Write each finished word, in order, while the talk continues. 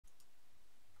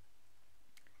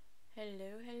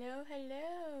Hello, hello,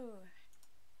 hello.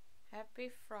 Happy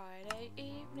Friday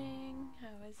evening.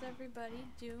 How is everybody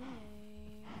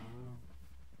doing?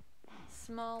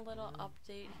 Small little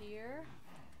update here.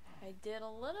 I did a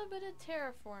little bit of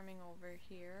terraforming over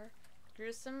here.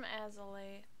 Grew some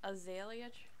azalea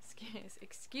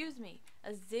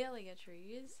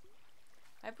trees.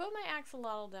 I put my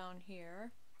axolotl down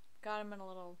here. Got him in a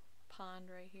little pond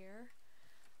right here.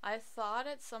 I thought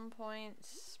at some point,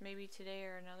 maybe today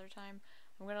or another time,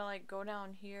 I'm gonna like go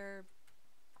down here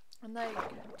and like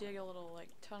dig a little like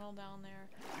tunnel down there.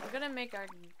 I'm gonna make a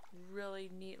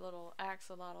really neat little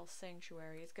axolotl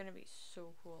sanctuary. It's gonna be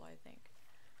so cool, I think.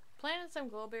 Planted some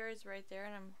glowberries right there,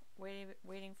 and I'm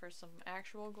waiting for some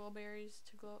actual glowberries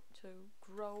to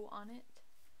grow on it.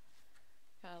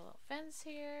 Got a little fence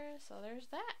here, so there's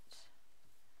that.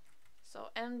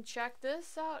 So, and check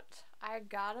this out. I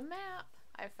got a map.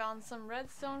 I found some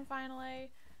redstone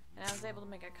finally, and I was able to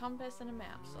make a compass and a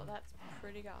map, so that's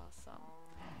pretty awesome.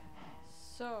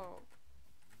 So,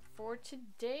 for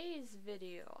today's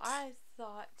video, I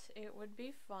thought it would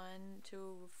be fun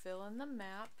to fill in the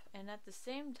map, and at the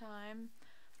same time,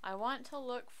 I want to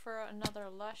look for another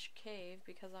Lush Cave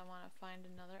because I want to find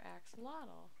another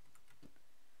axolotl.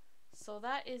 So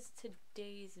that is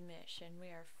today's mission. We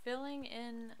are filling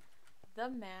in the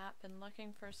map and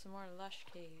looking for some more Lush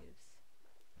Caves.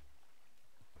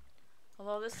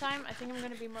 Although this time, I think I'm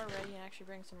going to be more ready and actually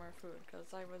bring some more food,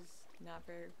 because I was not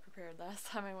very prepared last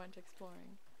time I went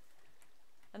exploring.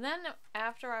 And then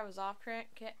after I was off camera,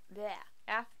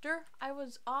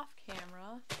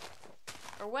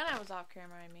 or when I was off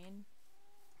camera, I mean,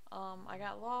 I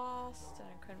got lost and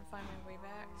I couldn't find my way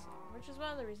back, so, which is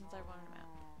one of the reasons I wanted a map.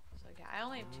 So yeah, I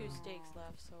only have 2 steaks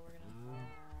left, so we're gonna...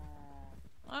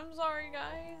 I'm sorry,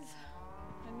 guys.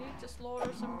 I need to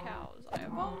slaughter some cows. I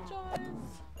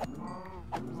apologize.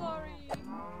 I'm sorry.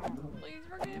 Please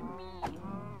forgive me.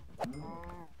 I'm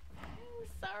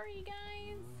sorry,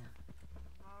 guys.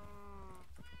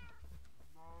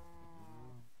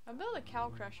 I'll build a cow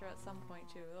crusher at some point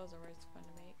too. Those are always fun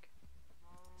to make.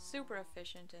 Super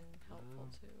efficient and helpful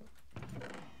too.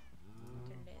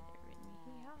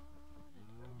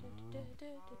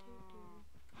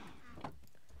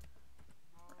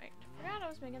 Right, forgot I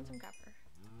was making some copper.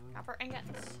 Copper ingots.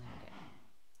 Okay.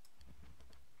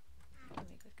 What can I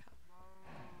make with copper?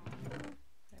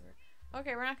 Whatever.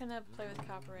 Okay, we're not gonna play with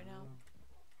copper right now.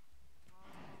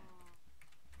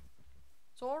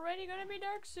 It's already gonna be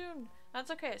dark soon.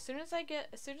 That's okay. As soon as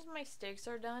my steaks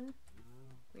are done,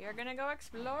 we are gonna go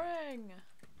exploring.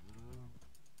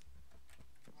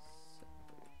 So,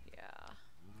 yeah.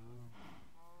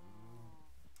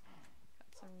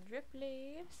 Got some drip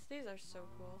leaves. These are so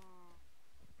cool.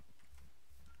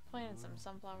 Planted some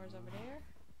sunflowers over there.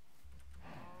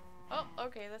 Oh,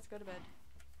 okay, let's go to bed.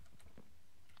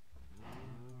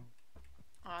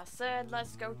 I said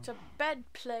let's go to bed,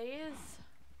 please.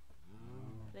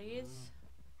 Please.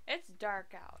 It's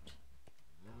dark out.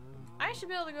 I should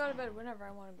be able to go to bed whenever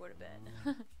I want to go to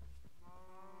bed.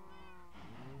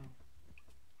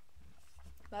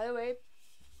 By the way,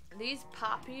 these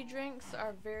poppy drinks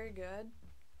are very good.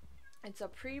 It's a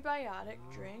prebiotic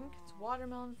drink. It's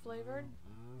watermelon flavored.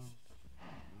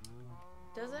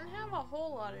 Doesn't have a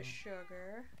whole lot of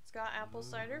sugar. It's got apple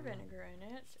cider vinegar in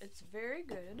it. It's very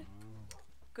good.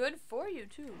 Good for you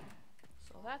too.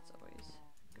 So that's always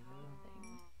a good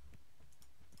thing.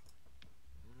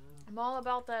 I'm all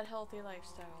about that healthy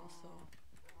lifestyle, so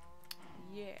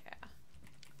yeah.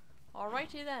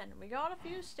 Alrighty then. We got a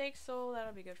few steaks, so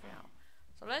that'll be good for now.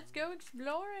 So let's go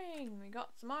exploring. We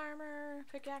got some armor,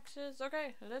 pickaxes.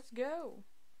 Okay, let's go.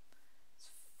 Let's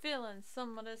fill in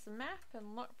some of this map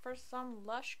and look for some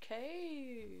Lush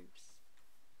Caves.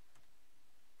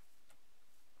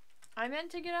 I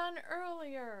meant to get on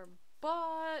earlier,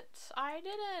 but I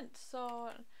didn't. So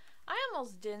I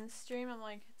almost didn't stream. I'm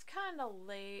like, it's kind of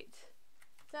late.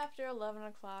 It's after 11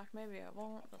 o'clock. Maybe I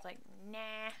won't. I was like,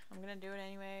 nah, I'm going to do it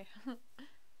anyway.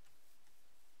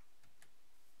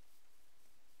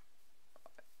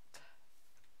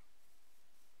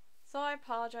 So I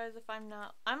apologize if I'm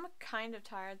not, I'm kind of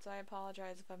tired, so I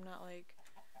apologize if I'm not like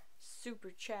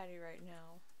super chatty right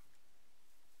now.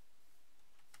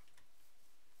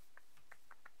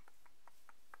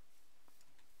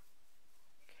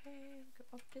 Okay, go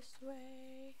up this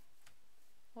way.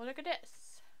 Well, look at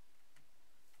this.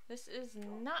 This is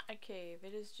not a cave,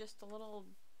 it is just a little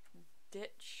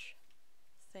ditch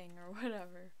thing or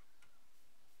whatever.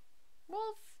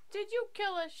 Wolf, did you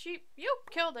kill a sheep? You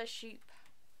killed a sheep.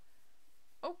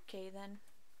 Okay then,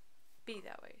 be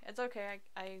that way. It's okay.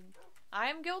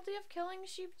 I'm guilty of killing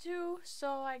sheep too,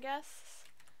 so I guess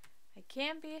I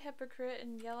can't be a hypocrite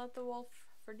and yell at the wolf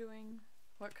for doing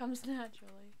what comes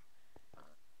naturally.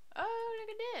 Oh, look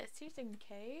at this. Here's some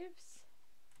caves.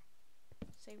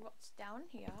 See what's down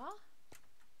here.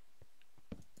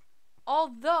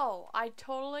 Although, I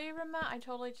totally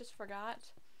just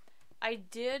forgot. I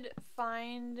did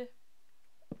find,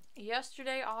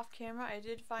 yesterday off camera, I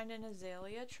did find an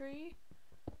azalea tree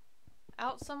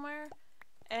out somewhere.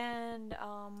 And,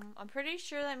 I'm pretty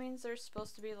sure that means there's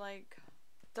supposed to be, like,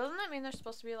 doesn't that mean there's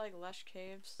supposed to be, like, lush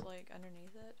caves, like,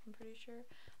 underneath it? I'm pretty sure.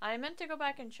 I meant to go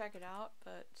back and check it out,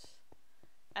 but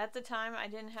at the time I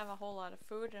didn't have a whole lot of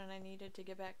food and I needed to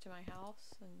get back to my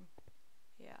house, and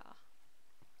yeah.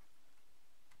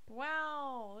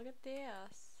 Wow, look at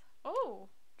this. Oh,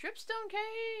 dripstone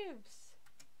caves!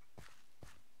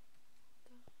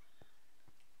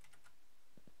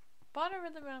 But I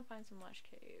really want to find some lush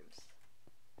caves.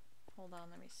 Hold on,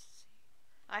 let me see.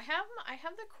 I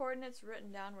have the coordinates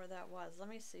written down where that was. Let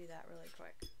me see that really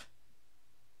quick.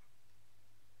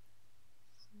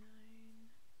 It's 9.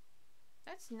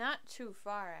 That's not too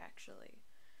far, actually.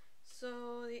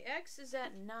 So the X is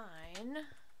at 9.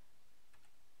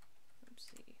 Let's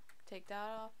see. Take that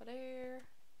off of there.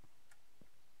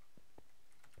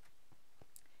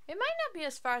 It might not be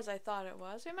as far as I thought it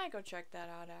was. We might go check that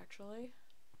out, actually.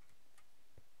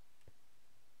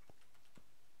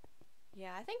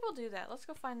 Yeah, I think we'll do that. Let's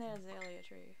go find that azalea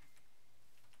tree.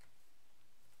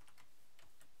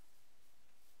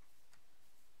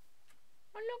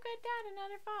 Oh, look at that,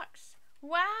 another fox.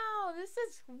 Wow,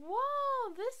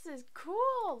 whoa, this is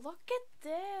cool. Look at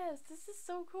this. This is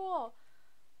so cool.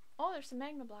 Oh, there's some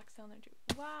magma blocks down there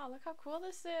too. Wow, look how cool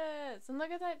this is. And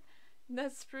look at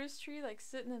that spruce tree like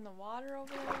sitting in the water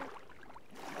over there.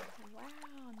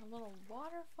 Wow, and the little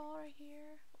waterfall right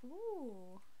here.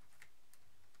 Ooh.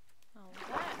 Oh,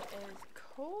 that is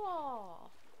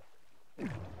cool.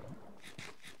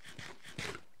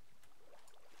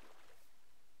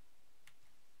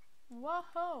 Whoa!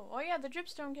 Oh yeah, the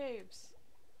dripstone caves.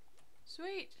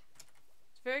 Sweet.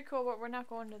 It's very cool, but we're not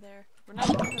going to there. We're not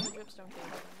going to the dripstone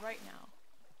caves right now.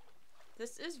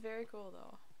 This is very cool,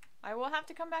 though. I will have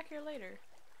to come back here later.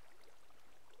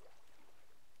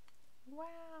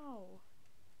 Wow.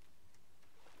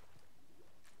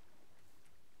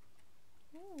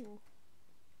 Ooh.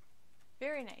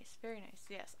 Very nice, very nice.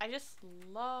 Yes, I just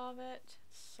love it.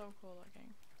 It's so cool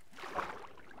looking.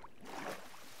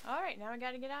 Alright, now we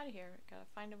gotta get out of here. Gotta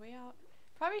find a way out.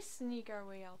 Probably sneak our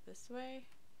way out this way.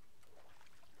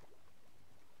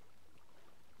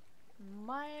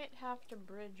 Might have to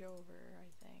bridge over,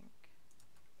 I think.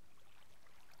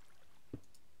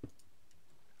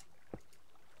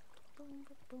 Boom,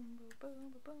 boom, boom,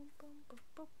 boom, boom, boom, boom,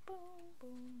 boom, boom,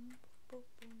 boom, boom,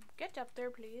 boom. Get up there,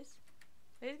 please.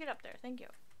 Please get up there. Thank you.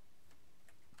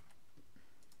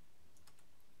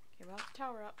 Okay, we'll have to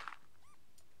tower up.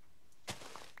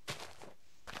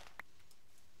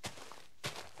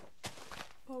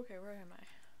 Okay, where am I?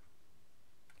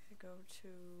 Okay, go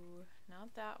to...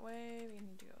 not that way. We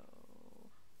need to go...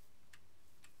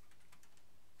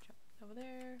 jump over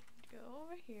there. We need to go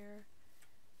over here.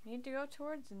 We need to go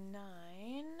towards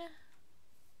 9.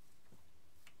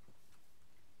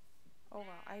 Oh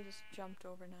wow, I just jumped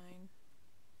over 9.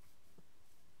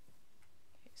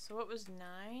 Okay, so it was 9,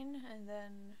 and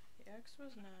then the X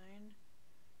was 9.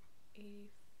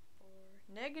 84.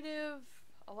 Negative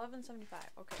 1175.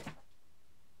 Okay.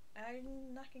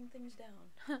 I'm knocking things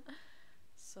down.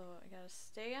 So I gotta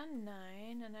stay on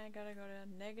 9, and I gotta go to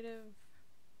negative...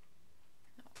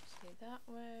 no, stay that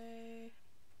way.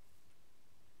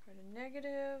 Go to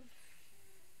negative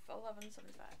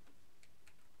 1175.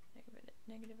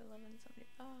 Negative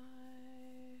 1175.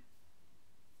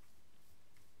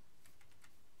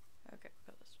 Okay, we'll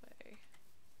go this way.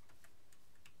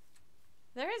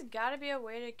 There has gotta be a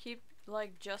way to keep,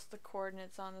 like, just the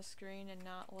coordinates on the screen and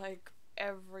not, like,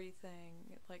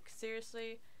 everything. Like,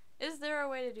 seriously, is there a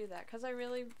way to do that? Because I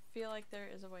really feel like there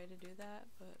is a way to do that,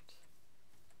 but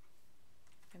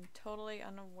I'm totally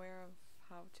unaware of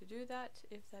how to do that,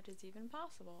 if that is even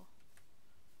possible.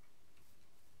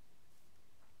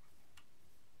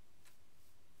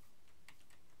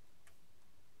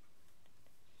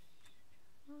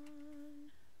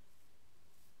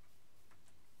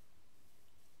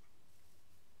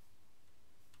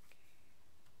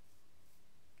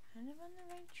 Kind of on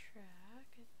the right track,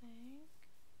 I think.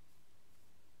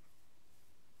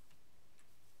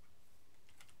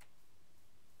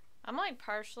 I'm like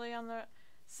partially on the...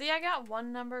 see, I got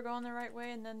one number going the right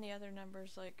way and then the other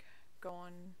number's like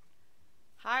going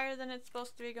higher than it's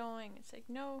supposed to be going. It's like,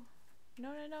 no, no,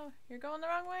 no, no, you're going the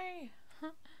wrong way.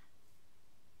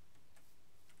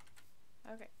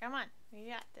 Okay, come on. We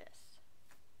got this.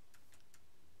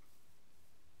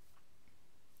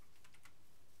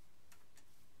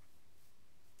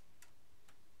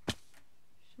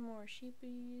 Some more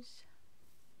sheepies.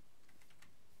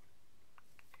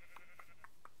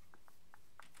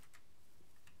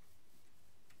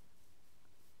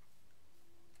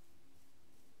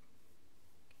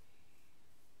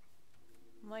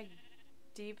 I'm like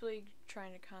deeply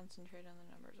trying to concentrate on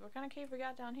the numbers. What kind of cave we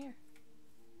got down here?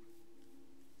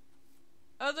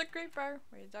 Oh, the creeper!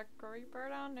 Where's that creeper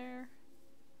down there?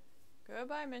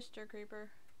 Goodbye, Mr. Creeper.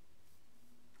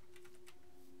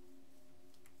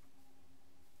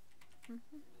 Am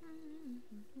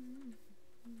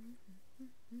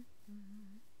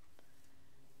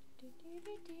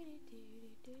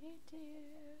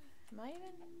I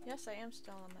even? Yes, I am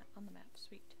still on the map.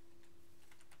 Sweet.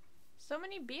 So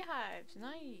many beehives.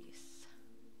 Nice.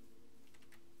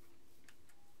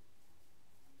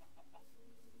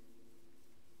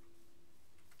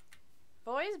 I've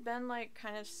always been like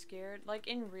kind of scared. Like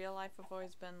in real life, I've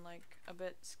always been like a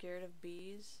bit scared of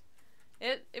bees.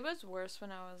 It was worse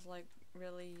when I was like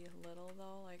really little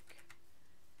though. Like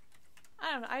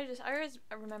I don't know. I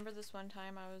remember this one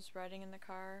time I was riding in the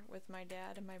car with my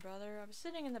dad and my brother. I was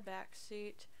sitting in the back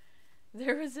seat.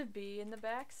 There was a bee in the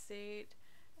back seat,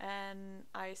 and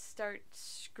I start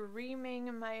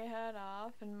screaming my head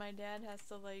off, and my dad has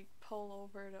to like pull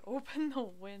over to open the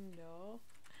window.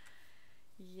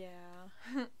 Yeah,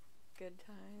 good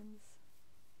times.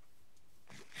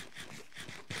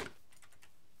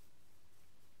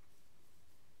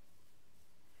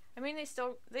 I mean, they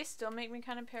still make me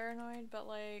kind of paranoid, but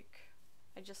like,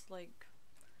 I just like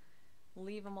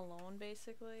leave them alone,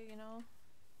 basically, you know.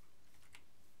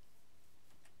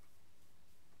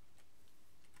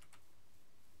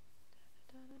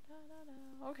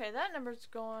 Okay, that number's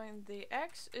going. The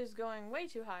X is going way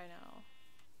too high now.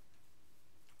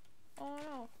 Oh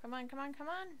no! Come on! Come on! Come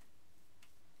on!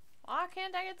 Why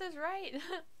can't I get this right?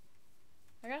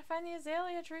 I gotta find the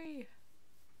azalea tree.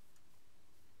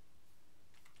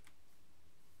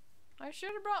 I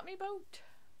should have brought me boat.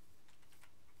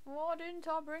 Why didn't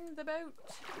I bring the boat?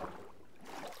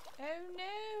 Oh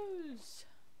noes!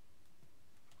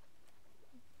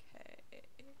 Okay.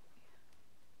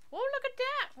 Oh, look at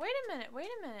that! Wait a minute, wait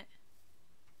a minute.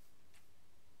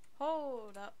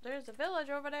 Hold up, there's a village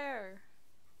over there.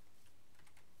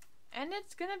 And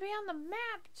it's gonna be on the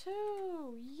map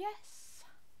too! Yes!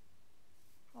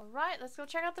 Alright, let's go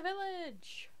check out the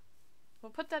village. We'll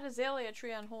put that azalea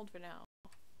tree on hold for now.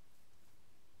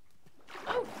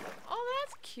 Oh,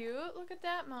 that's cute. Look at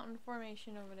that mountain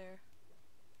formation over there.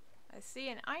 I see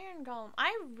an iron golem.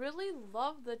 I really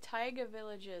love the taiga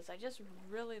villages. I just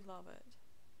really love it.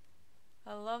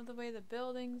 I love the way the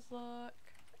buildings look.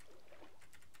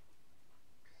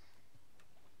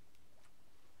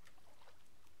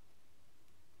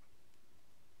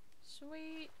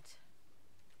 Sweet.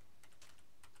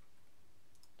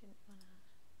 Didn't wanna.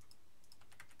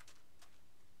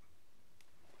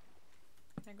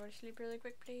 Can I go to sleep really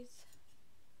quick, please?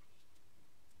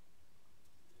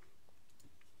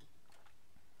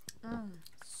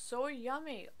 So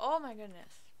yummy. Oh my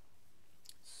goodness.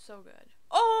 So good.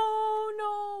 Oh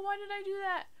no! Why did I do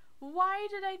that? Why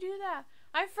did I do that?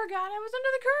 I forgot I was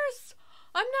under the curse!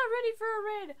 I'm not ready for a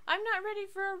raid! I'm not ready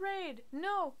for a raid!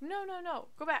 No, no, no, no.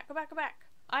 Go back, go back, go back.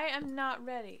 I am not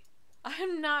ready.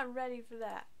 I'm not ready for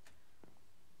that.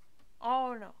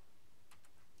 Oh no.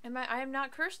 I am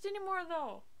not cursed anymore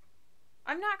though.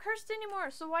 I'm not cursed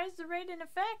anymore, so why is the raid in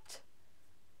effect?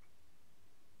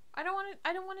 I don't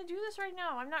want to do this right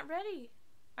now. I'm not ready.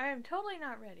 I am totally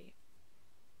not ready.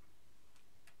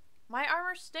 My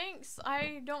armor stinks.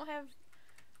 I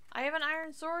have an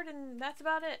iron sword and that's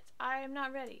about it. I am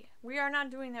not ready. We are not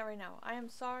doing that right now. I am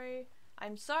sorry.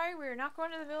 I'm sorry. We are not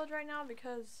going to the village right now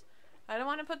because I don't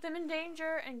want to put them in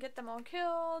danger and get them all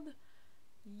killed.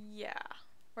 Yeah.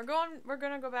 We're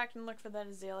gonna go back and look for that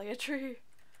azalea tree.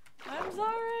 I'm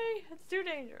sorry. It's too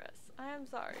dangerous. I am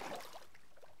sorry.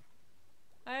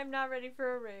 I am not ready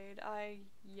for a raid.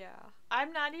 Yeah.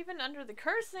 I'm not even under the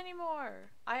curse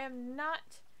anymore. I am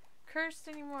not cursed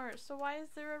anymore. So why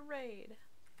is there a raid?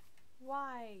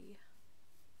 Why?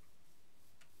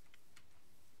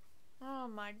 Oh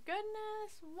my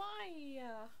goodness. Why?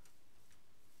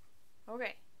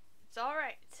 Okay. It's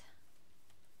alright.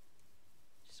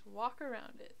 Just walk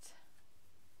around it.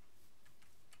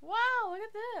 Wow, look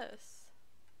at this.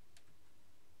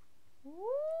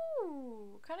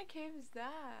 Ooh, what kind of cave is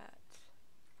that?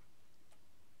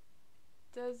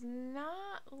 Does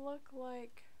not look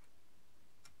like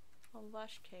A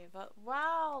lush cave.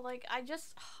 Wow, like I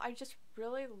just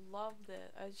really loved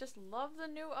it. I just love the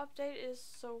new update. It is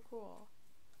so cool.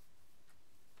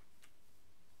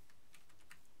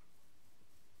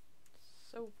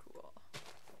 So cool.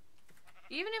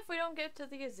 Even if we don't get to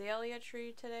the azalea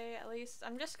tree today, at least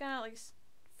I'm just gonna at least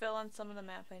fill in some of the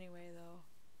map anyway, though.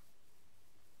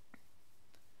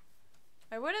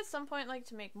 I would at some point like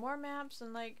to make more maps,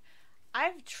 and like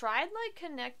I've tried like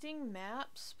connecting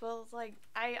maps, but like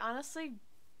I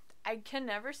can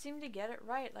never seem to get it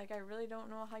right. Like I really don't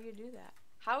know how you do that.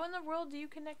 How in the world do you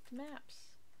connect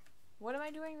maps? What am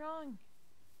I doing wrong?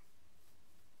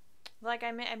 Like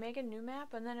I make a new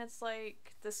map and then it's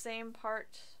like the same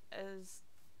part as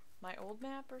my old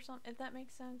map or something, if that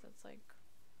makes sense. It's like,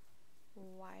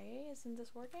 why isn't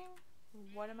this working?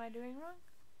 What am I doing wrong?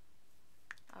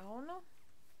 I don't know.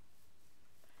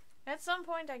 At some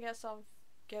point I guess I'll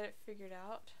get it figured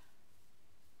out.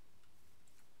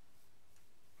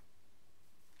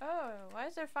 Oh, why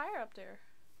is there fire up there?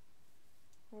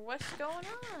 What's going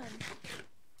on?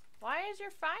 Why is there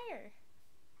fire?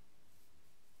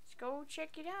 Let's go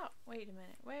check it out. Wait a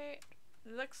minute. Wait.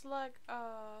 It looks like,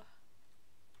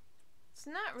 it's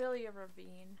not really a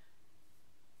ravine.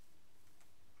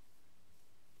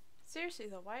 Seriously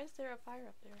though, why is there a fire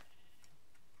up there?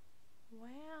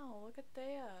 Wow, look at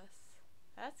this.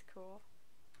 That's cool.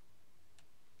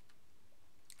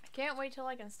 I can't wait till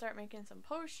I can start making some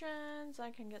potions.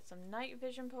 I can get some night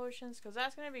vision potions, because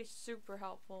that's going to be super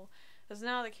helpful. Because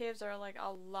now the caves are like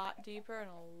a lot deeper and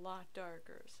a lot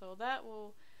darker. So that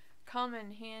will come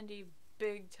in handy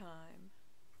big time.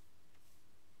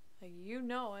 Like, you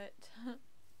know it.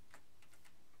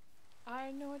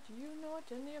 I know it, you know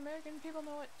it, and the American people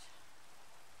know it.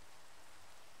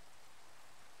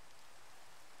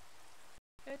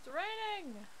 It's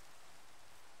raining!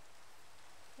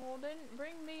 Well, didn't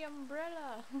bring the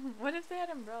umbrella. What if they had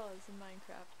umbrellas in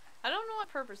Minecraft? I don't know what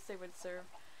purpose they would serve.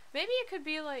 Maybe it could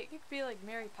be like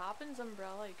Mary Poppins'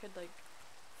 umbrella. It could like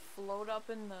float up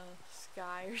in the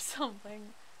sky or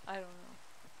something. I don't know.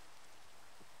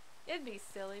 It'd be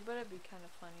silly, but it'd be kind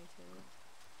of funny too.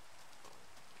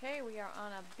 Okay, we are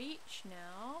on a beach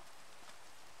now.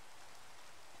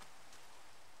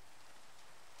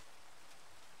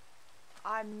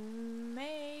 I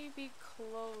may be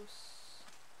close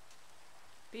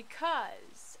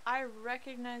because I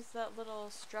recognize that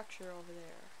little structure over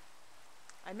there.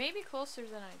 I may be closer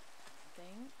than I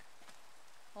think.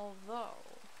 Although,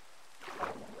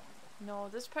 no,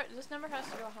 this number has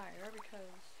to go higher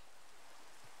because,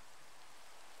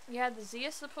 yeah, the Z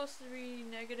is supposed to be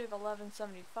negative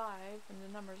 1175 and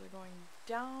the numbers are going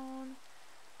down.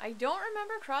 I don't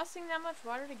remember crossing that much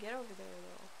water to get over there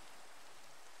though.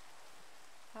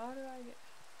 How do I get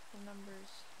the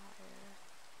numbers higher?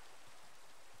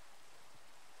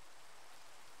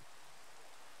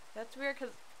 That's weird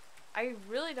because I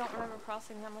really don't remember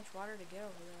crossing that much water to get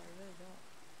over there. I really don't.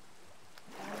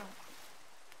 I don't know.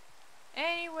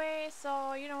 Anyway,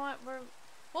 so you know what?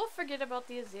 We'll forget about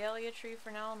the azalea tree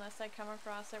for now unless I come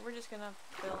across it. We're just gonna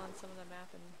fill in some of the map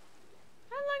and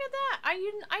look at that!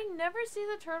 I never see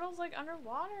the turtles like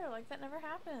underwater. Like that never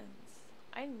happens.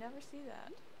 I never see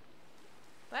that.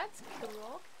 That's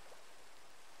cool.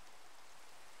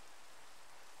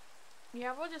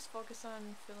 Yeah, we'll just focus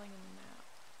on filling in the map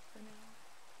for now.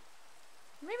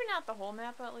 Maybe not the whole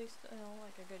map, but at least, you know,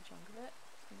 like a good chunk of it.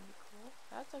 It's gonna be cool.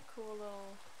 That's a cool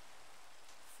little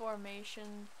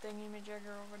formation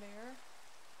thingy-majigger over there.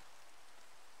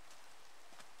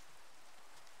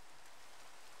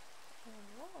 Oh,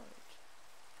 Lord.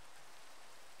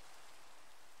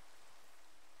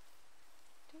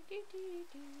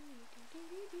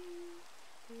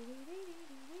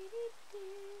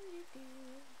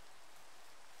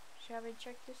 Shall we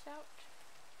check this out?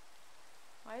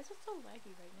 Why is it so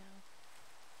laggy right now?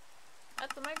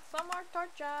 Let's make some more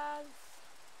torches.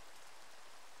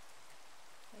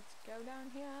 Let's go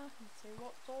down here and see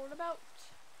what it's all about.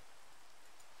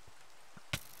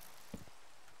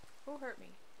 Who hurt me?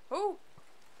 Who?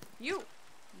 You!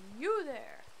 You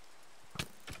there!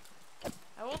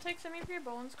 I will take some of your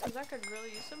bones because I could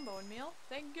really use some bone meal.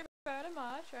 Thank you very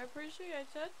much. I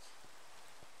appreciate it.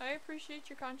 I appreciate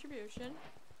your contribution.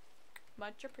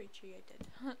 Much appreciated.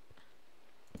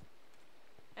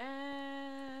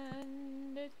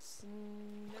 And it's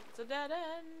a dead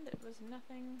end. It was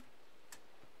nothing.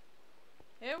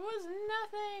 It was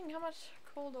nothing. How much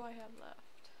coal do I have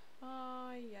left?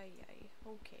 Ay, ay, ay.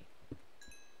 Okay.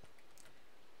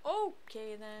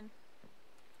 Okay then.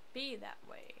 Be that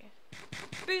way.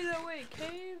 Be that way,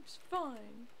 caves.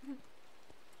 Fine.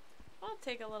 I'll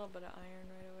take a little bit of iron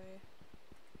right away.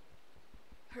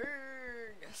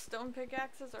 Stone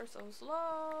pickaxes are so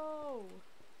slow.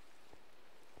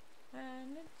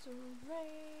 And it's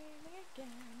raining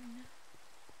again.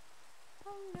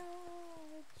 Oh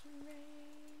no, it's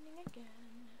raining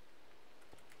again.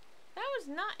 That was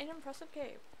not an impressive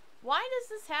cave. Why does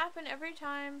this happen every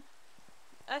time?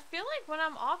 I feel like when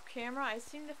I'm off camera, I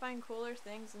seem to find cooler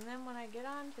things, and then when I get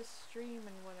on to stream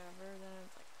and whatever, then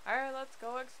it's like, alright, let's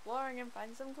go exploring and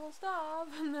find some cool stuff.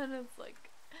 And then it's like,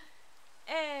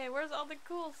 hey, where's all the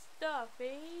cool stuff,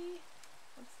 eh?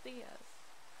 What's this?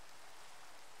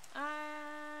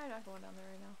 I'm not going down there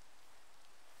right now.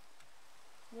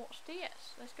 What's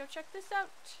this? Let's go check this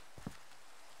out.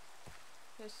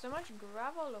 There's so much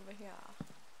gravel over here.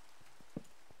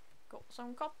 Got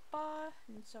some copper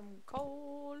and some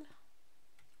coal.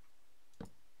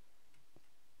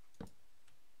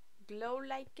 Glow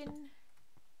lichen.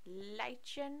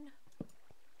 Lichen.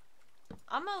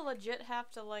 I'm gonna legit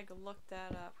have to like look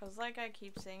that up, because like I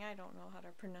keep saying, I don't know how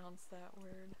to pronounce that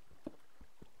word.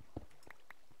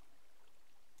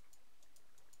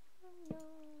 Oh no,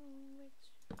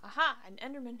 aha! An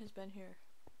Enderman has been here.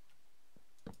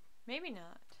 Maybe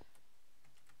not.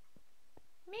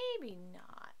 Maybe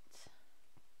not.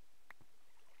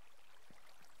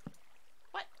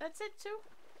 What? That's it too?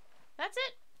 That's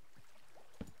it?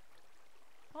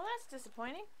 Well, that's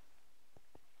disappointing.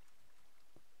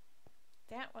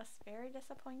 That was very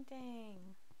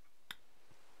disappointing.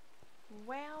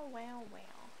 Well, well,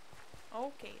 well.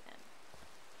 Okay then.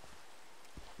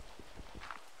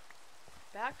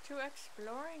 Back to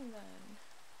exploring then.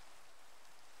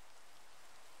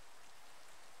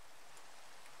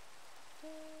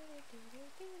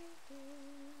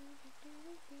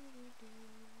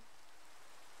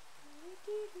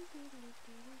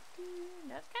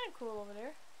 That's kind of cool over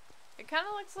there. It kind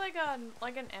of looks like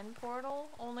an end portal,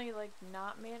 only like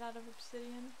not made out of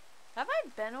obsidian. Have I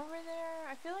been over there?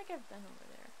 I feel like I've been over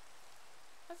there.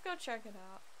 Let's go check it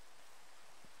out.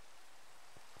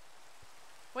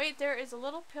 Wait, there is a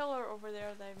little pillar over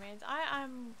there that I made.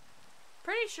 I'm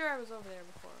pretty sure I was over there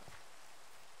before.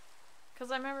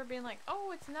 Because I remember being like,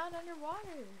 oh, it's not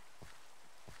underwater.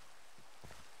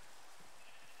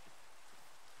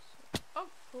 Oh,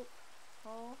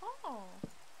 oh, oh, oh.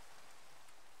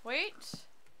 Wait.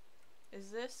 Is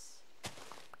this?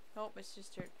 Nope, it's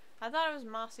just dirt. I thought it was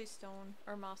mossy stone,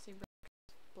 or mossy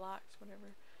bricks, blocks,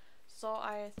 whatever. So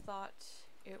I thought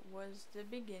it was the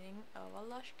beginning of a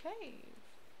lush cave.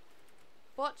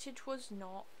 But it was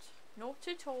not. Not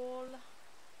at all.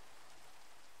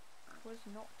 It was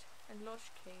not a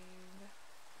lush cave.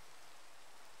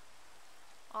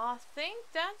 I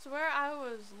think that's where I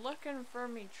was looking for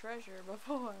me treasure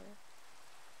before.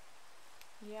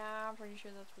 Yeah, I'm pretty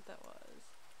sure that's what that was.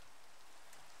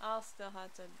 I'll still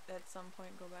have to, at some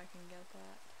point, go back and get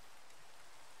that.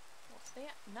 What's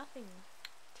that? Nothing.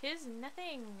 'Tis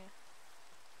nothing.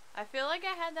 I feel like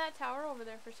I had that tower over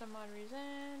there for some odd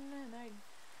reason, and I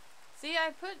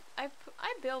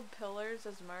build pillars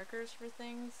as markers for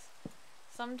things.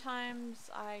 Sometimes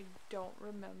I don't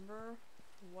remember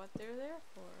what they're there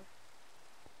for.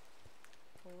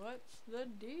 What's the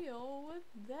deal with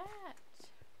that?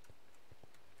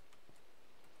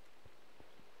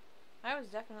 I was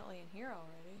definitely in here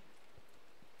already.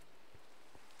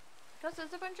 Because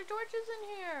there's a bunch of torches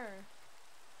in here.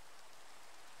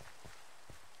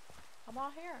 How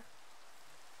about here?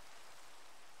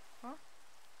 Huh?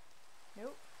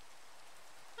 Nope.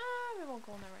 We won't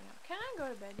go in there right now. Can I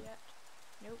go to bed yet?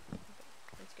 Nope. Okay,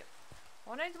 let's go.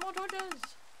 Oh, I need some more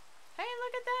torches. Hey,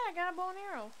 look at that. I got a bow and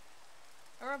arrow.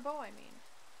 Or a bow, I mean.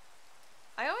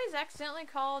 I always accidentally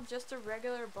call just a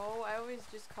regular bow. I always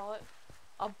just call it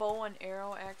a bow and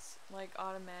arrow like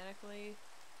automatically.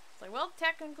 It's like, well,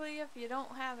 technically if you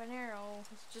don't have an arrow,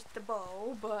 it's just a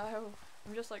bow, but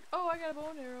I'm just like, oh, I got a bow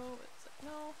and arrow. It's like,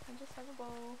 no, I just have a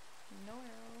bow, no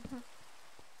arrow.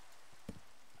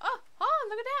 Oh,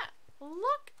 look at that.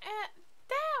 Look at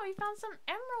that. We found some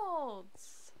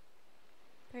emeralds.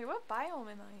 Wait, what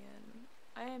biome am I in?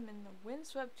 I am in the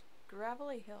windswept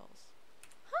gravelly hills.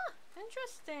 Huh,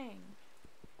 interesting.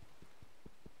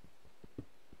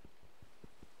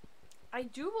 I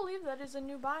do believe that is a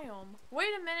new biome.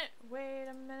 Wait a minute. Wait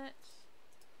a minute.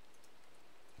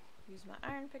 Use my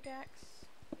iron pickaxe.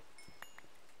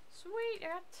 Sweet, I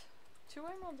got 2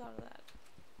 emeralds out of that.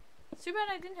 It's too bad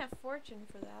I didn't have fortune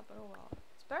for that, but oh well.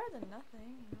 It's better than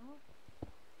nothing, you know?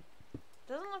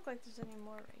 Doesn't look like there's any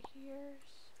more right here,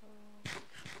 so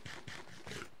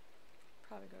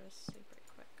probably go to sleep right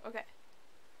quick. Okay.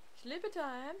 Sleepy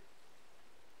time.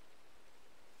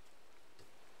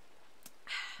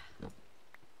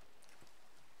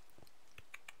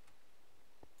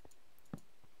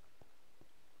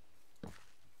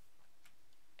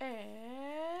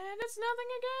 it's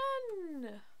nothing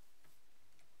again!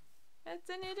 It's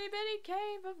an itty bitty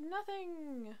cave of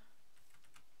nothing!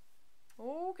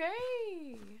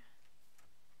 Okay!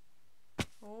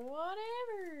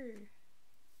 Whatever!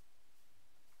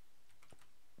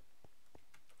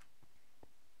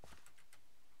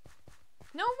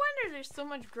 No wonder there's so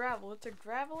much gravel. It's a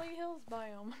gravelly hills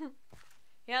biome.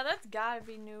 Yeah, that's gotta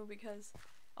be new because...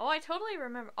 Oh, I totally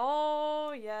remember.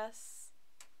 Oh, yes.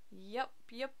 Yep.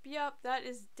 That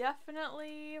is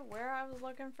definitely where I was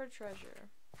looking for treasure.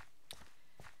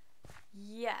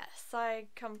 Yes, I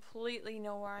completely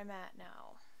know where I'm at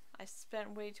now. I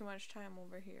spent way too much time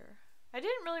over here. I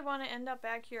didn't really want to end up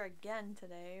back here again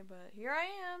today, but here I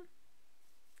am.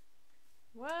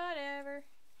 Whatever.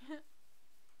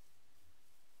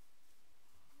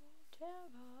 Whatever.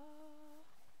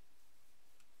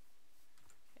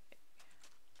 Okay.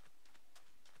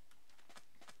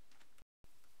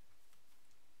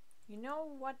 You know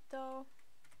what though?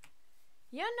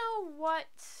 You know what?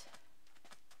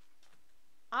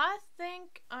 I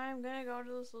think I'm gonna go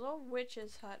to this little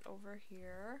witch's hut over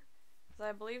here, because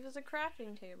I believe there's a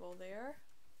crafting table there.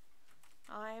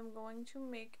 I am going to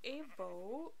make a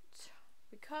boat,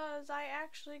 because I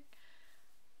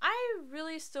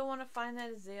really still want to find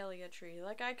that azalea tree.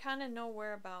 Like, I kind of know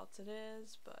whereabouts it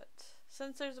is, but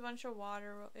since there's a bunch of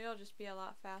water, it'll just be a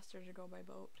lot faster to go by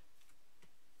boat.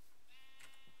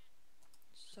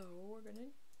 So, we're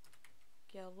gonna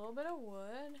get a little bit of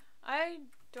wood. I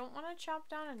don't want to chop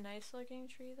down a nice looking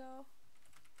tree though.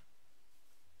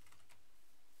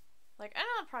 Like, I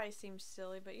know it probably seems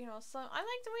silly, but you know, I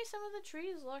like the way some of the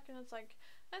trees look, and it's like,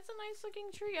 that's a nice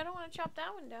looking tree. I don't want to chop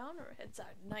that one down, or it's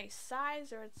a nice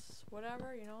size, or it's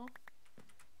whatever, you know.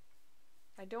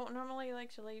 I don't normally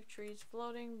like to leave trees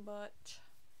floating, but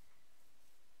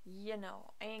you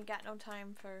know, I ain't got no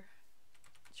time for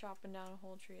chopping down a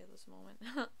whole tree at this moment.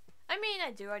 I mean,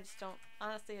 I do, I just don't,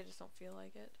 honestly, I just don't feel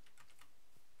like it.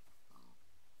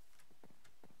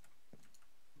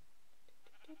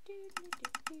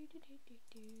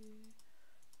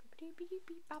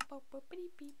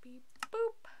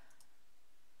 Boop.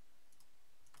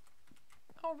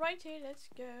 Alrighty, let's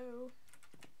go.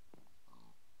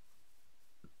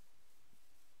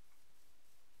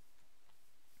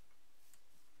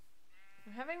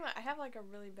 I have like a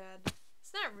really bad,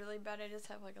 it's not really bad, I just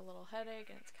have like a little headache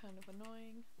and it's kind of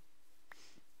annoying.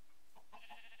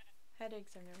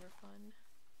 Headaches are never fun.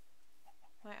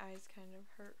 My eyes kind of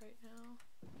hurt right now.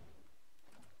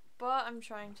 But I'm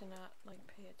trying to not like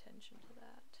pay attention to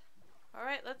that.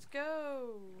 Alright, let's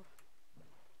go!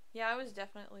 Yeah, I was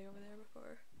definitely over there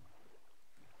before.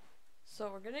 So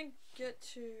we're gonna get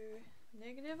to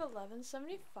negative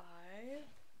 1175.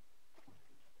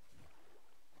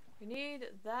 We need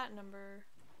that number.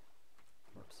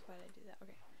 Whoops, why did I do that?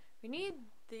 Okay. We need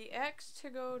the X to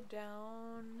go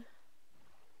down.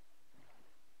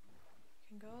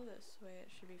 Can go this way, it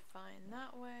should be fine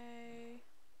that way.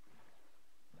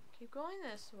 Keep going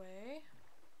this way.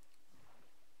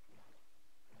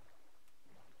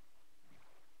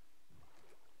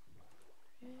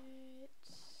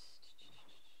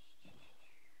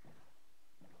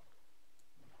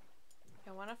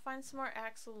 I want to find some more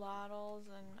axolotls,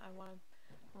 and I want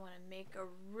to make a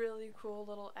really cool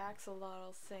little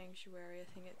axolotl sanctuary. I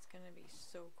think it's gonna be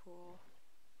so cool.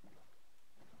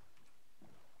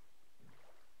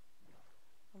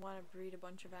 I want to breed a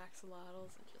bunch of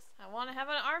axolotls and I want to have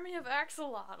an army of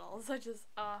axolotls. I just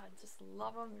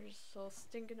love them. They're just so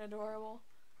stinking adorable.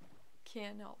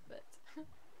 Can't help it.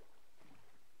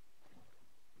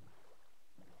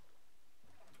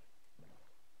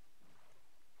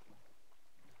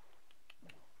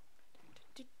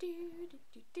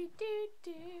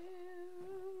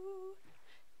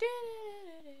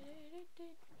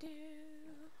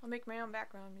 I'll make my own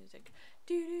background music.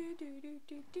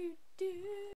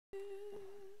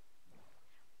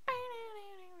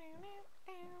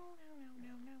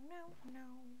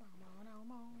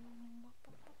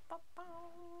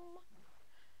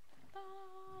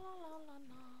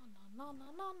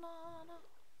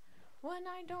 When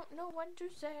I don't know what to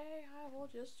say, I will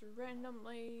just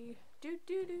randomly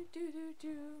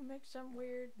make some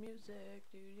weird music.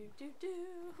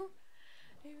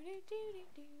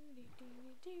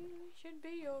 Should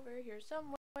be over here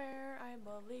somewhere, I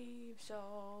believe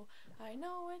so. I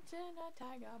know it's in a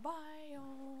taiga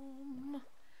biome.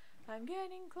 I'm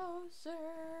getting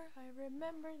closer. I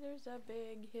remember there's a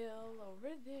big hill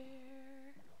over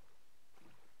there.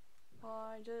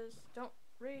 I just don't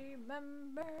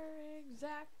remember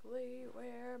exactly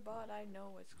where, but I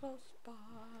know it's close by.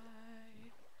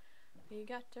 We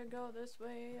got to go this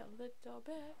way a little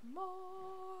bit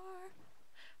more.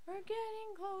 We're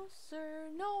getting closer.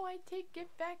 No, I take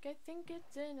it back. I think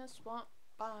it's in a swamp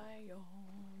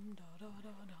biome. Da da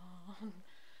da da.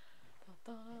 Da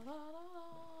da da da da.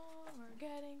 We're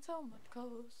getting so much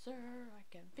closer. I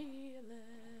can feel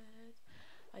it.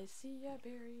 I see a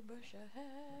berry bush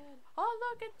ahead. Oh,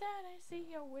 look at that. I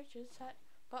see a witch's hut.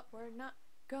 But we're not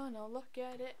gonna look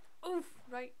at it. Oof,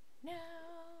 right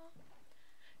now.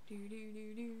 Do do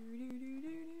do do do do do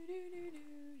do do do do.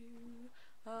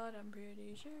 But I'm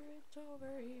pretty sure it's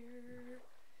over here,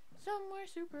 somewhere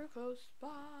super close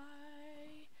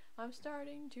by. I'm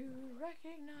starting to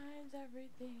recognize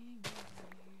everything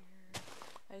over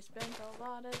here. I spent a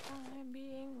lot of time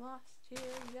being lost here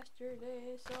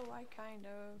yesterday, so I kind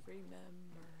of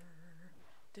remember.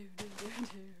 Do do do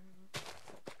do.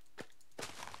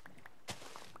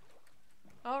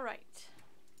 All right.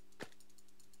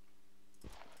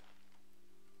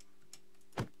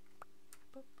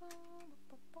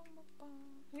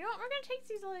 You know what? We're gonna take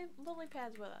these lily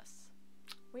pads with us.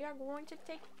 We are going to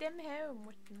take them home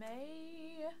with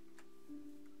me.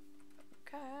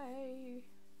 Okay.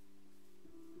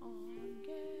 I'm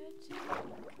getting closer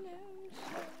to my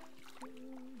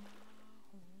home.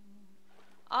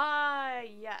 Ah,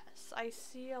 yes. I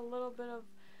see a little bit of...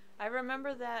 I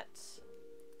remember that...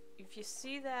 If you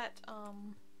see that,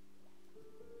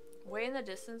 way in the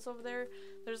distance over there,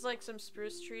 there's like some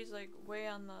spruce trees like way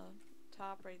on the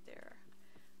top right there.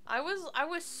 I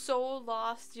was so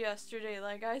lost yesterday.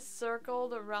 Like I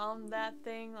circled around that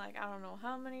thing like I don't know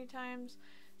how many times.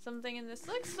 Something in this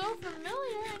looks so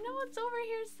familiar. I know it's over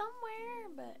here somewhere,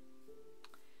 but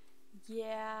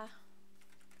yeah.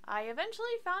 I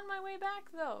eventually found my way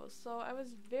back though, so I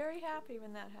was very happy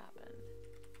when that happened.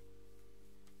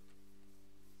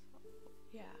 So,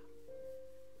 yeah.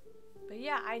 But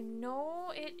yeah, I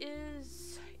know it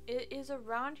is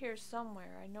around here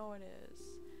somewhere. I know it is.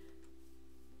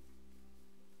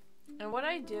 And what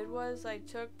I did was I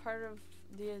took part of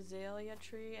the azalea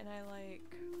tree and I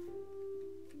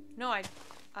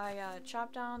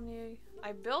chopped down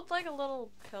I built like a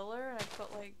little pillar and I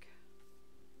put like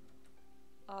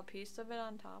a piece of it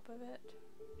on top of it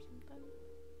or something.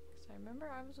 Cause I remember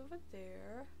I was over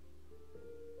there.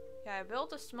 Yeah, I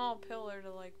built a small pillar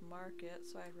to like mark it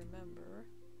so I remember.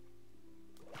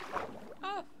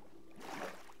 Oh!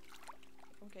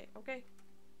 Okay, okay.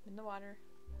 In the water.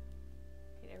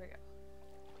 Okay, there we go.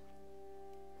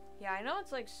 Yeah, I know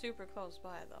it's like super close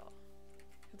by though.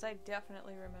 Because I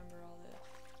definitely remember all this.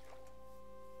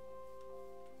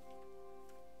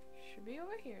 Should be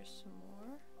over here some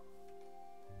more.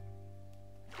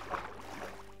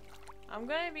 I'm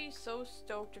gonna be so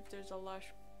stoked if there's a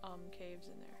Lush Caves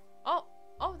in there. Oh!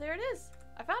 Oh, there it is!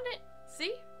 I found it!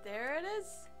 See? There it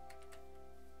is!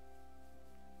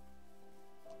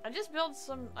 I just build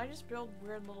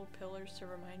weird little pillars to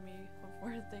remind me of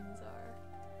where things are.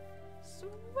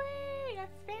 Sweet! I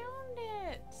found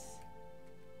it!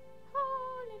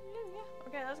 Hallelujah!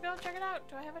 Okay, let's go check it out.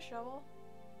 Do I have a shovel?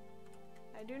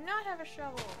 I do not have a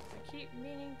shovel. I keep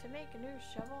meaning to make a new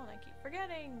shovel and I keep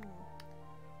forgetting.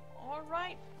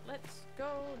 Alright, let's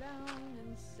go down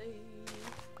and see.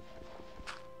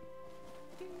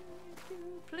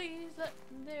 Please let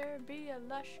there be a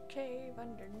lush cave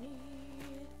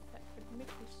underneath. That would make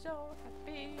me so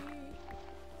happy.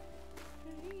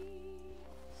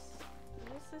 Please.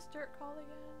 What is this dirt called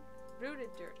again? Rooted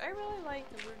dirt. I really like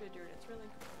the rooted dirt. It's really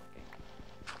cool looking.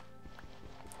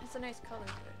 It's a nice color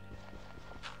to it.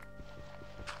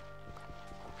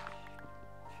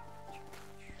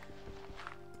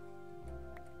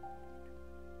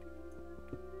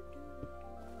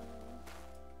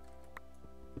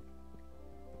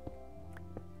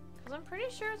 I'm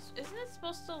pretty sure isn't it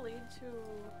supposed to lead to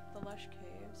the Lush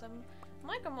Caves? I'm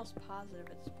like almost positive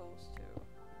it's supposed to.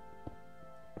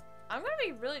 I'm gonna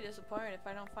be really disappointed if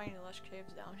I don't find any Lush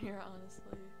Caves down here,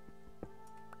 honestly.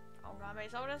 I'm gonna be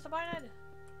so disappointed.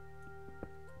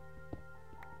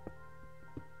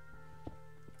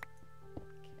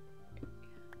 Okay.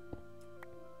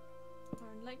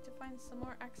 I'd like to find some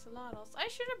more axolotls. I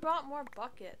should have brought more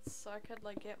buckets so I could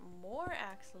like get more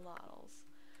axolotls.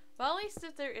 Well, at least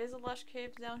if there is a Lush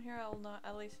Caves down here, I'll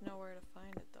at least know where to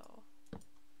find it, though.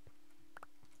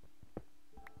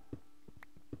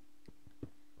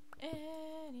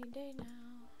 Any day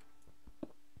now.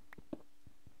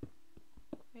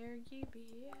 Where you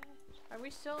be at? Are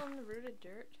we still in the rooted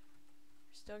dirt?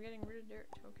 We're still getting rooted dirt.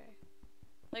 Okay.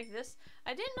 Like this?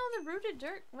 I didn't know the rooted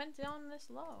dirt went down this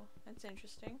low. That's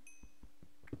interesting.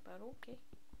 But okay.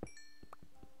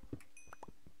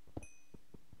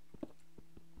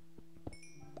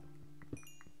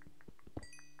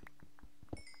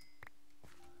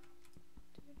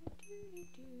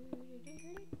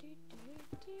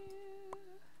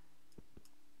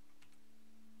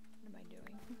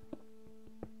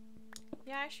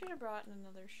 Yeah, I should have brought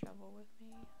another shovel with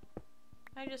me.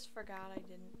 I just forgot I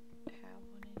didn't have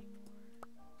one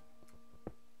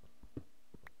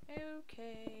anymore.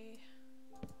 Okay.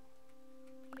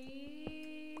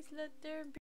 Please let there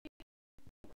be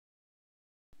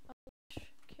lush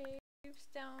caves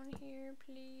down here,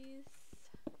 please.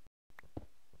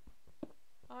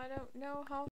 I don't know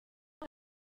how.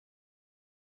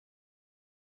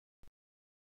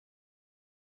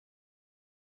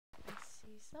 I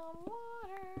see some water.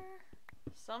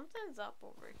 Something's up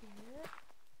over here.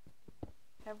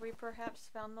 Have we perhaps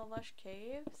found the Lush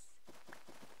Caves?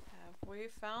 Have we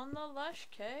found the Lush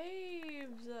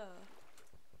Caves?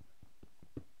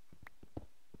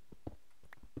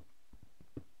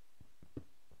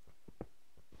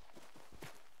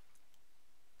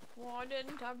 Why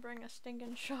didn't I bring a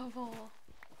stinking shovel?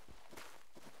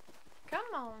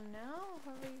 Come on now.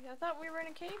 I thought we were in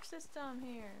a cave system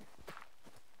here.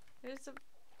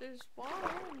 There's water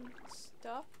and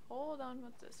stuff. Hold on,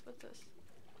 what's this? What's this?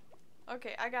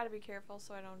 Okay, I gotta be careful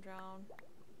so I don't drown.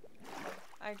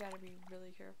 I gotta be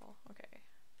really careful. Okay.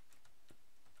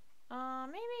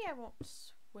 Maybe I won't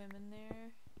swim in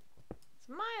there. It's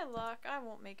my luck. I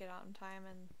won't make it out in time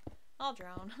and I'll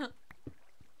drown.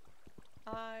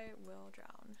 I will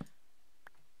drown.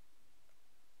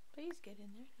 Please get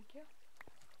in there, thank you.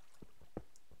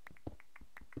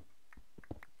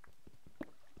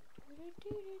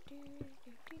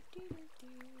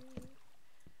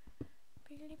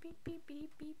 Beep beep beep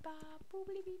beep beep bop,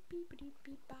 boobly beep beep beep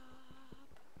beep bop,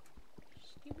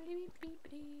 skibbly beep beep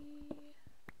dee,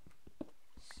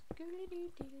 skibbly dee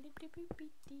dee dee beep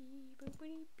beep dee,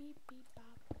 boobly beep beep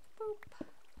bop, boop.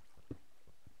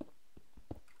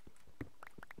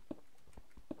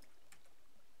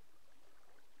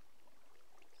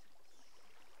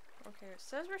 Okay, it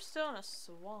says we're still in a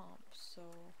swamp, so.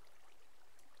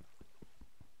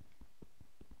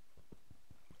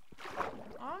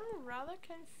 I'm rather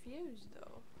confused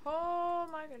though. Oh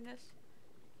my goodness.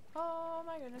 Oh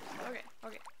my goodness. Okay,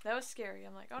 okay. That was scary.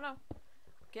 I'm like, oh no.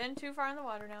 Getting too far in the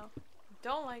water now.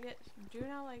 Don't like it. Do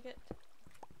not like it.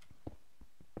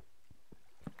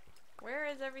 Where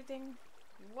is everything?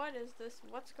 What is this?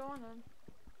 What's going on?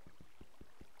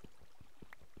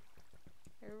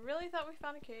 I really thought we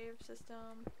found a cave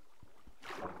system.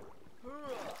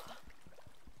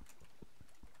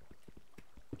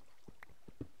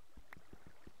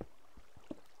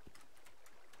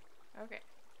 Okay.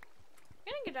 I'm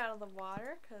gonna get out of the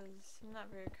water because I'm not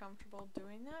very comfortable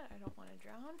doing that. I don't want to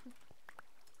drown.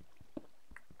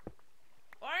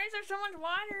 Why is there so much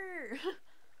water?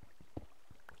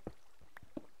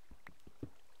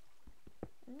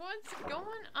 What's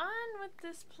going on with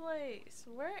this place?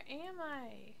 Where am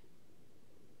I?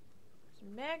 There's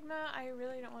magma. I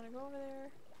really don't want to go over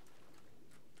there.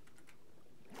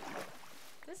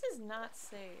 This is not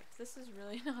safe. This is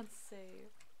really not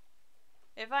safe.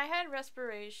 If I had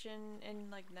respiration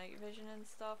and like night vision and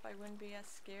stuff, I wouldn't be as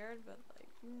scared, but like,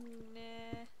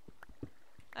 nah.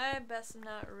 I best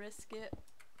not risk it.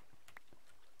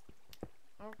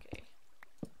 Okay.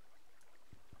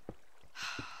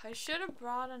 I should have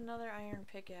brought another iron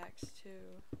pickaxe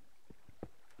too.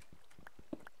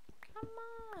 Come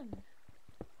on.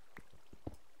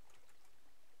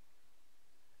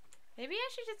 Maybe I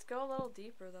should just go a little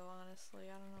deeper though, honestly.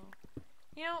 I don't know.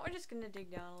 You know, we're just gonna dig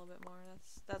down a little bit more.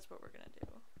 That's what we're gonna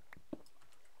do.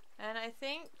 And I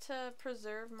think to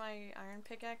preserve my iron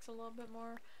pickaxe a little bit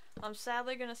more, I'm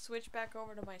sadly gonna switch back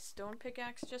over to my stone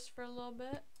pickaxe just for a little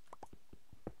bit.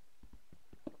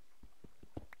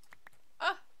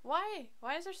 Ah! Why?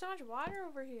 Why is there so much water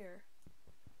over here?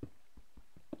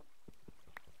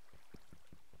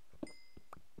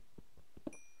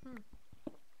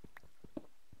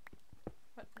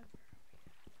 What?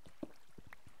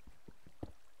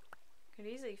 Could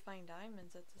easily find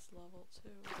diamonds at this level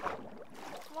too.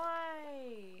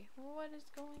 Why? What is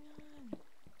going on?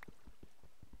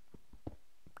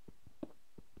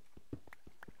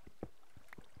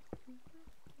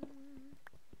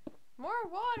 More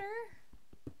water?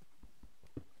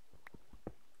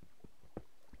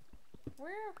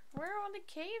 Where are all the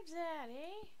caves at,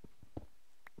 eh?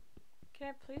 Can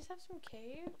I please have some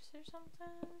caves or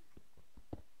something?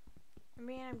 I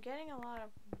mean, I'm getting a lot of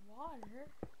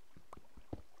water.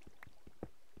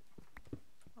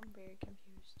 I'm very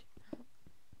confused.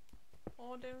 I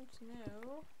don't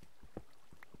know.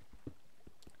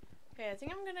 Okay, I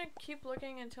think I'm gonna keep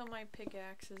looking until my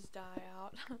pickaxes die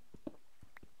out.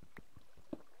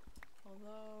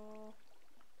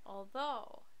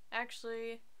 Although,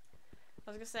 actually, I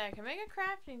was gonna say I can make a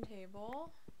crafting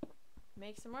table,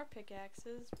 make some more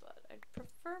pickaxes, but I'd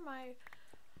prefer my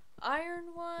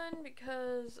iron one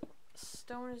because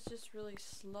stone is just really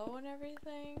slow and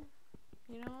everything,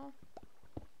 you know?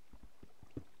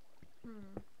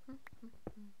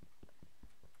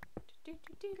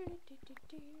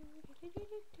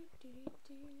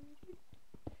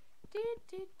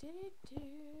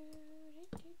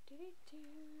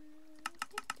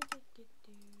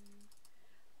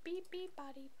 Beep beep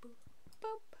body boop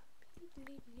boop.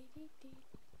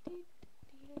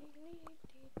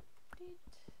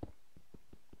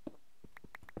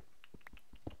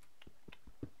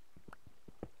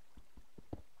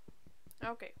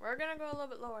 Okay, we're gonna go a little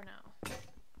bit lower now.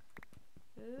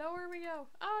 Lower we go.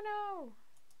 Oh no!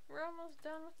 We're almost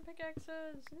done with the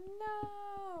pickaxes.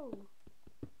 No!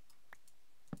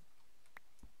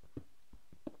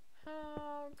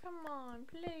 Oh, come on,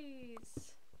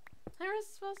 please. There was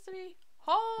supposed to be.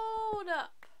 Hold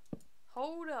up!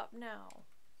 Hold up now.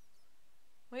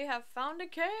 We have found a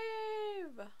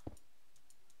cave!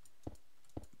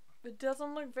 It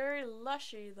doesn't look very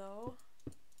lushy though.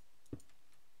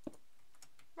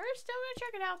 We're still gonna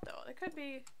check it out though. It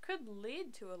could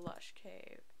lead to a lush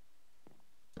cave.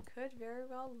 Could very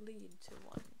well lead to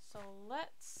one. So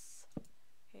let's,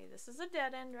 okay, this is a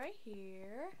dead end right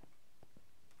here.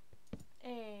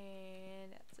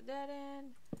 And that's a dead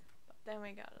end. But then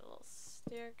we got a little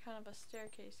kind of a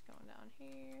staircase going down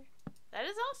here. That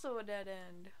is also a dead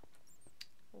end.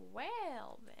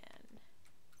 Well then.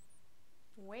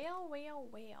 Well, well,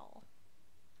 well.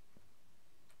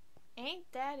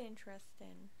 Ain't that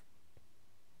interesting?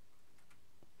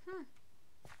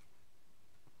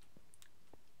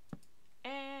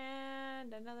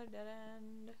 And another dead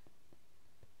end.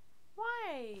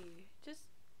 Why? Just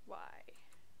why?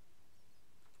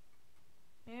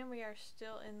 And we are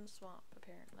still in the swamp,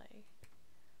 apparently.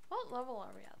 What level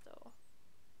are we at, though?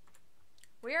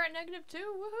 We are at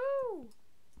 -2. Woohoo!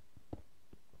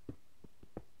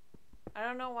 I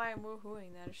don't know why I'm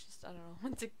woohooing that. It's just, I don't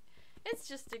know. It's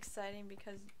just exciting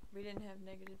because we didn't have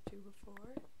 -2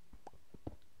 before.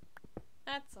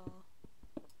 That's all.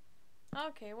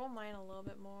 Okay, we'll mine a little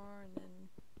bit more and then,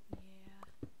 yeah.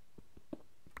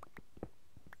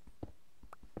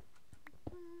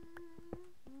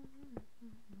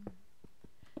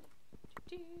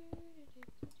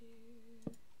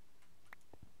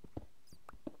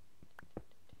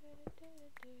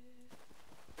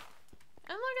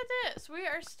 And look at this! We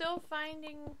are still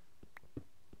finding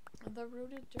the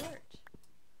rooted dirt.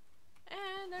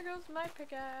 And there goes my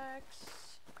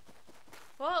pickaxe.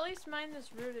 Well, at least mine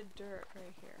this rooted dirt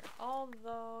right here.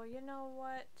 Although, you know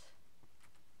what?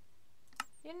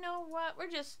 You know what? We're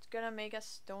just gonna make a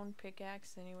stone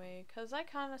pickaxe anyway, because I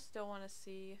kind of still want to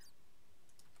see.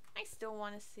 I still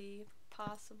want to see,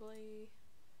 possibly.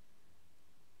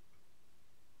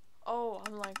 Oh,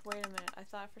 I'm like, wait a minute. I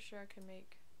thought for sure I could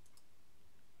make.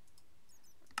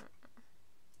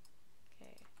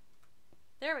 Okay.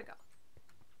 There we go.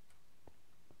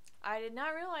 I did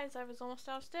not realize I was almost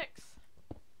out of sticks.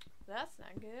 That's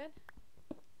not good.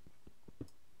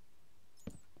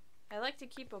 I like to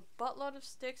keep a buttload of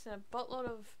sticks and a buttload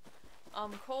of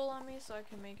coal on me so I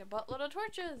can make a buttload of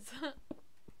torches.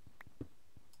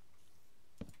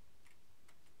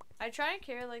 I try and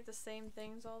carry like the same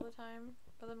things all the time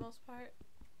for the most part.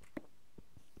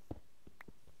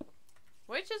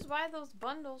 Which is why those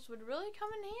bundles would really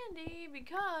come in handy,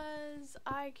 because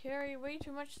I carry way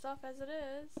too much stuff as it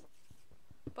is.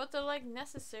 But they're like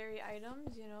necessary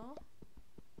items, you know.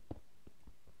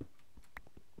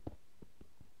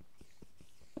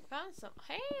 Found some.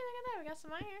 Hey, look at that, we got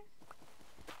some iron.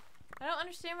 I don't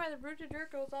understand why the rooted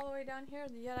dirt goes all the way down here,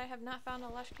 yet I have not found a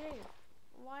lush cave.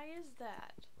 Why is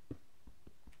that?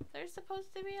 There's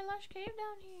supposed to be a lush cave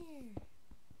down here.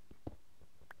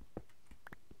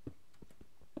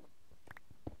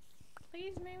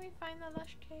 Please may we find the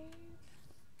lush cave.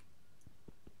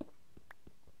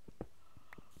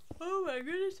 Oh my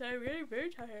goodness, I'm getting very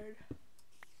tired.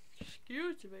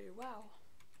 Excuse me, wow.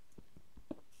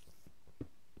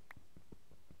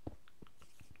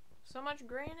 So much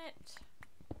granite.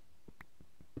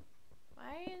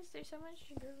 Why is there so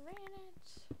much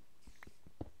granite?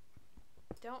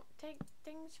 Don't take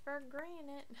things for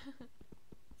granted.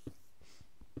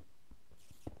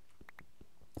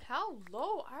 How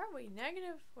low are we?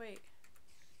 Negative? Wait.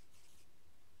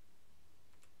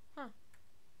 Huh.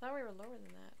 Thought we were lower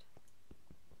than that.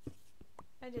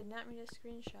 I did not mean to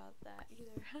screenshot that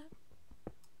either.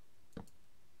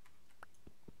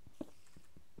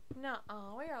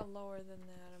 Nuh-uh, we are lower than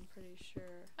that, I'm pretty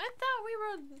sure. I thought we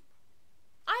were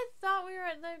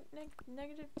at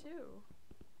 -2.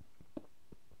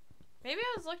 Maybe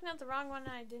I was looking at the wrong one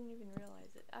and I didn't even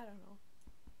realize it. I don't know.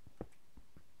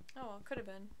 Oh, well, could have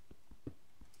been.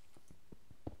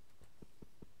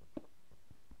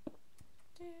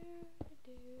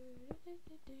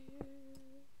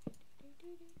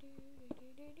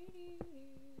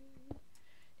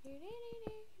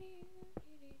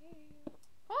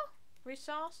 Oh, we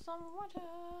saw some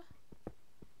water.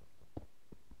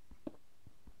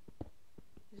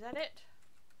 Is that it?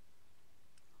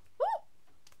 Woo!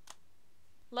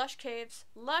 Lush Caves.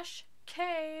 Lush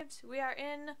Caves. We are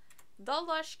in the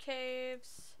Lush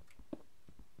Caves.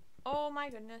 Oh my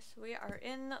goodness. We are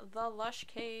in the Lush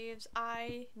Caves.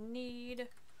 I need...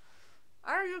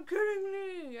 Are you kidding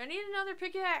me? I need another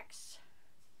pickaxe.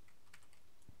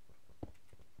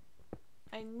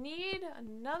 I need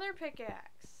another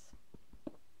pickaxe.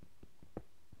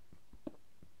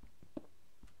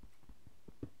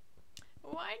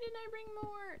 Why didn't I bring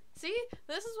more? See,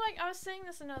 this is like, I was saying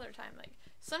this another time, like,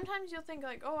 sometimes you'll think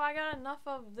like, oh, I got enough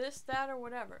of this, that, or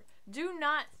whatever. Do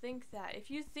not think that. If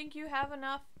you think you have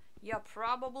enough, you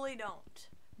probably don't.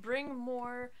 Bring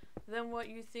more than what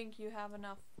you think you have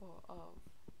enough of.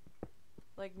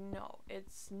 Like, no,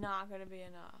 it's not gonna be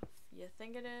enough. You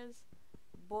think it is,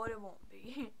 but it won't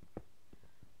be.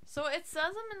 So it says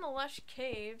I'm in the Lush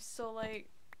Caves, so like,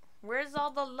 where's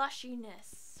all the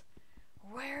lushiness?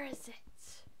 Where is it?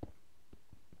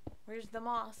 Where's the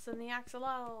moss and the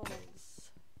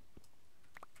axolotls?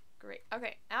 Great.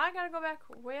 Okay, now I gotta go back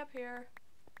way up here.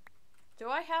 Do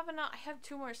I have enough? I have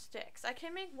 2 more sticks. I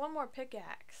can make 1 more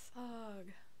pickaxe.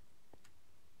 Ugh.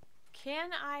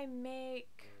 Can I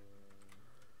make...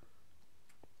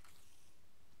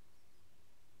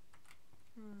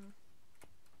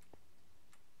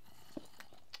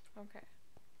 Okay.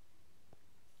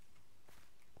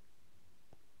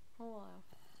 Hold on.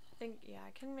 I think, yeah,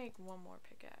 I can make 1 more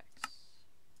pickaxe.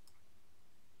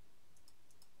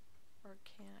 Or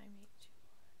can I make 2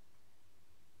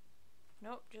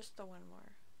 more? Nope, just the 1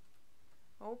 more.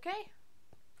 Okay.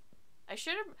 I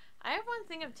should have... I have 1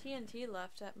 thing of TNT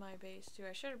left at my base, too.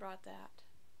 I should have brought that.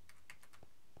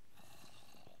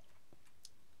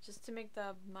 Just to make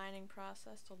the mining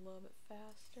process a little bit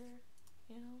faster,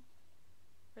 you know?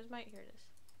 Where's my... Here it is.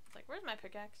 It's like, where's my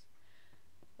pickaxe?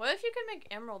 What if you could make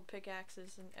emerald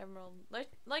pickaxes and emerald...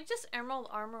 Like just emerald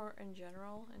armor in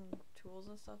general and tools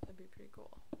and stuff? That'd be pretty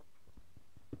cool.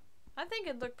 I think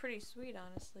it'd look pretty sweet,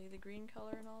 honestly. The green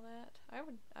color and all that. I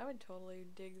would totally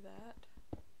dig that.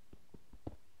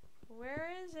 Where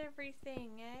is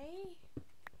everything, eh?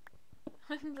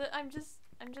 I'm just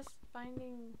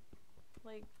finding,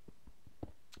 like,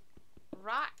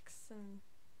 rocks and...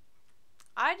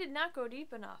 I did not go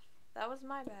deep enough. That was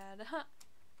my bad.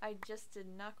 I just did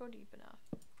not go deep enough.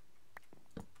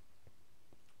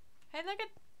 Hey, look at...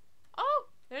 Oh!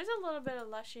 There's a little bit of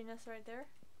lushiness right there.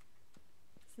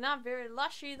 It's not very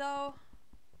lushy, though.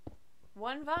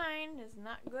 1 vine is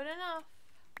not good enough.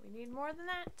 We need more than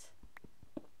that.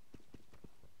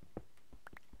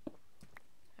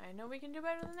 I know we can do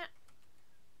better than that.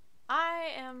 I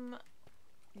am...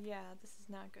 Yeah, this is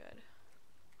not good.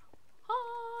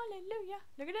 Hallelujah.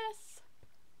 Look at this.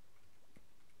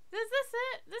 Is this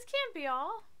it? This can't be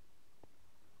all.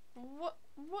 What?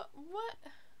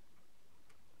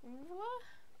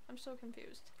 I'm so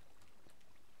confused.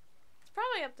 It's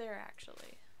probably up there,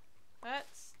 actually.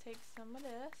 Let's take some of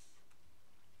this.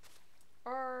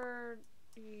 Or,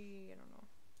 I don't know.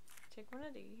 Take one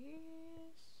of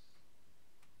these.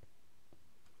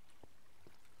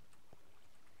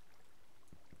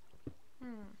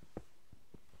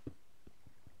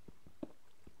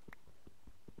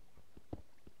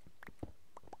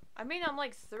 I mean, I'm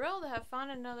like thrilled to have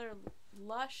found another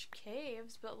Lush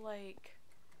Caves, but like,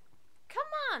 come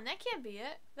on, that can't be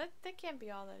it. That can't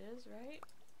be all that is, right?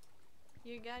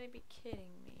 You gotta be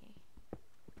kidding me.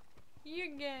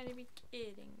 You gotta be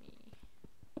kidding me.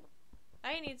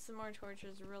 I need some more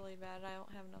torches really bad. I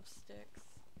don't have enough sticks.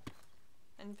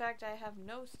 In fact, I have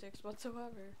no sticks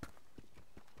whatsoever.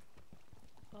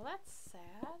 Well, that's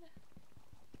sad.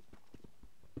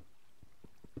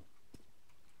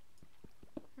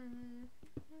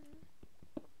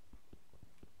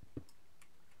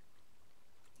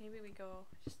 Maybe we go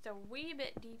just a wee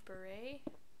bit deeper, eh?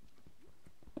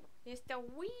 Just a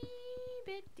wee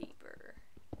bit deeper.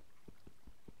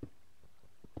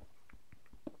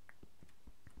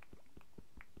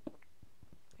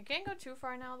 I can't go too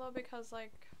far now though, because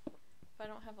like if I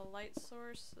don't have a light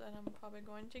source, then I'm probably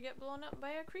going to get blown up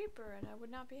by a creeper, and I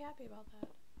would not be happy about that.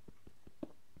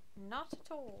 Not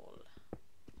at all.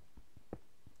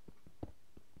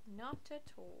 Not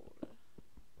at all.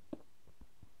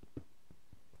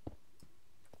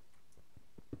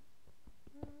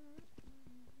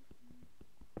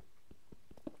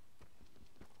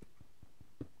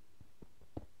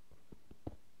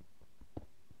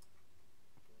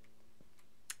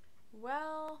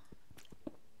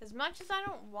 As much as I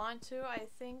don't want to, I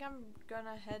think I'm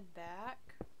gonna head back.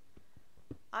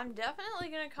 I'm definitely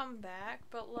gonna come back,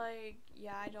 but like,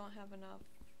 yeah, I don't have enough.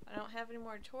 I don't have any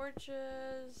more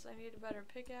torches. I need a better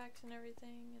pickaxe and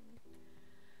everything. And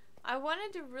I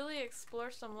wanted to really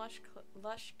explore some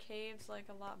lush caves like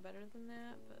a lot better than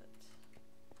that, but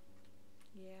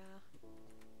yeah.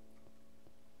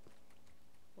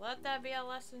 Let that be a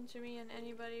lesson to me and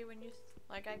anybody when you,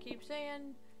 like I keep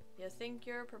saying, you think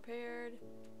you're prepared.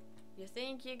 You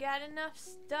think you got enough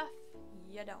stuff?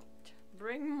 You don't.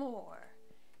 Bring more.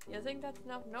 You think that's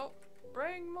enough? Nope.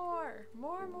 Bring more.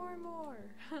 More.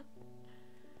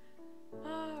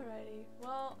 Alrighty.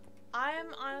 Well, I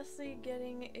am honestly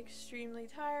getting extremely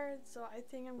tired, so I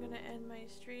think I'm gonna end my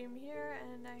stream here,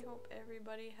 and I hope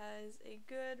everybody has a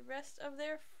good rest of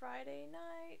their Friday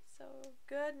night. So,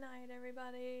 good night,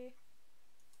 everybody.